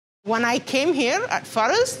When I came here at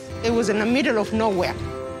first, it was in the middle of nowhere.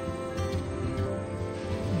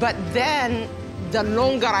 But then, the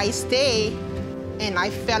longer I stay, and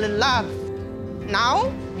I fell in love.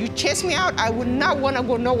 Now, you chase me out, I would not want to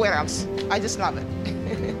go nowhere else. I just love it.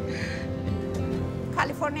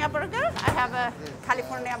 California burger. I have a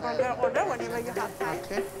California burger order whenever you have time.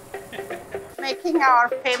 Okay. Making our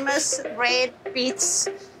famous red beets.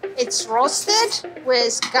 It's roasted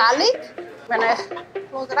with garlic. When I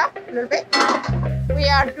close it up a little bit. We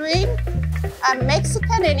are doing a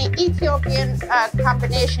Mexican and Ethiopian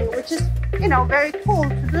combination, which is, very cool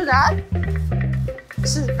to do that.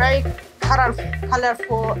 This is very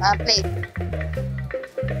colorful plate.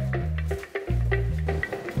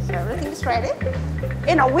 So everything is ready.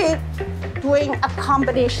 We're doing a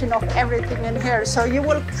combination of everything in here. So you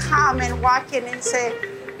will come and walk in and say,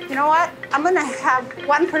 you know what? I'm gonna have,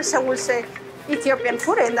 one person will say Ethiopian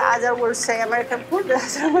food and the other will say American food, the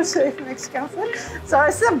other will say Mexican food. So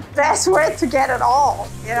it's the best way to get it all,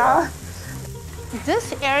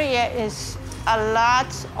 This area is a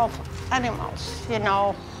lot of animals,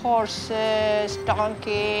 horses,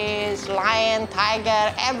 donkeys, lion,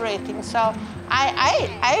 tiger, everything. So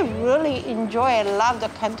I really enjoy and love the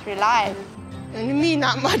country life. And me,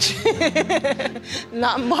 not much.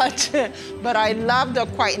 Not much, but I love the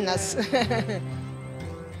quietness.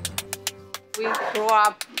 We grew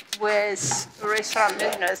up with restaurant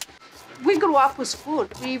business. We grew up with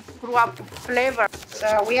food. We grew up with flavor.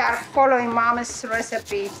 So we are following Mama's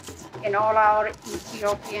recipe in all our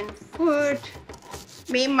Ethiopian food.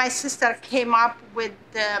 Me and my sister came up with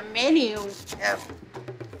the menu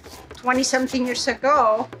 20-something years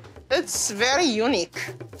ago. It's very unique,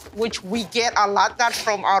 which we get a lot that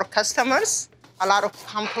from our customers, a lot of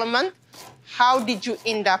compliment. How did you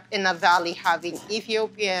end up in a valley having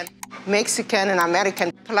Ethiopian, Mexican, and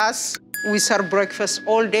American? Plus, we serve breakfast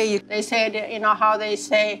all day. They said, how they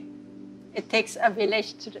say, it takes a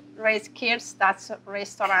village to raise kids. That's what a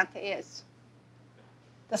restaurant is.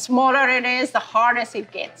 The smaller it is, the harder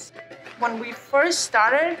it gets. When we first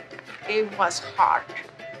started, it was hard.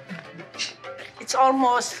 It's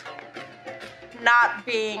almost not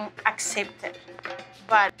being accepted.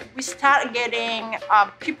 But we start getting,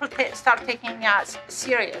 people start taking us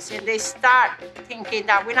serious, and they start thinking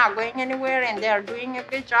that we're not going anywhere and they're doing a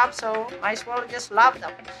good job, so might as well just love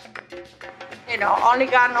them. Only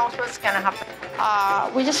God knows what's gonna happen.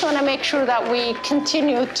 We just wanna make sure that we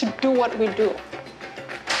continue to do what we do.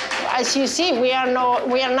 As you see, we are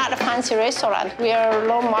not a fancy restaurant. We are a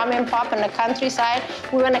low mom and pop in the countryside.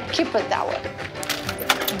 We wanna keep it that way.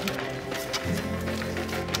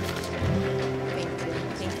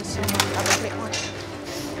 Thank you so much. Have a great one.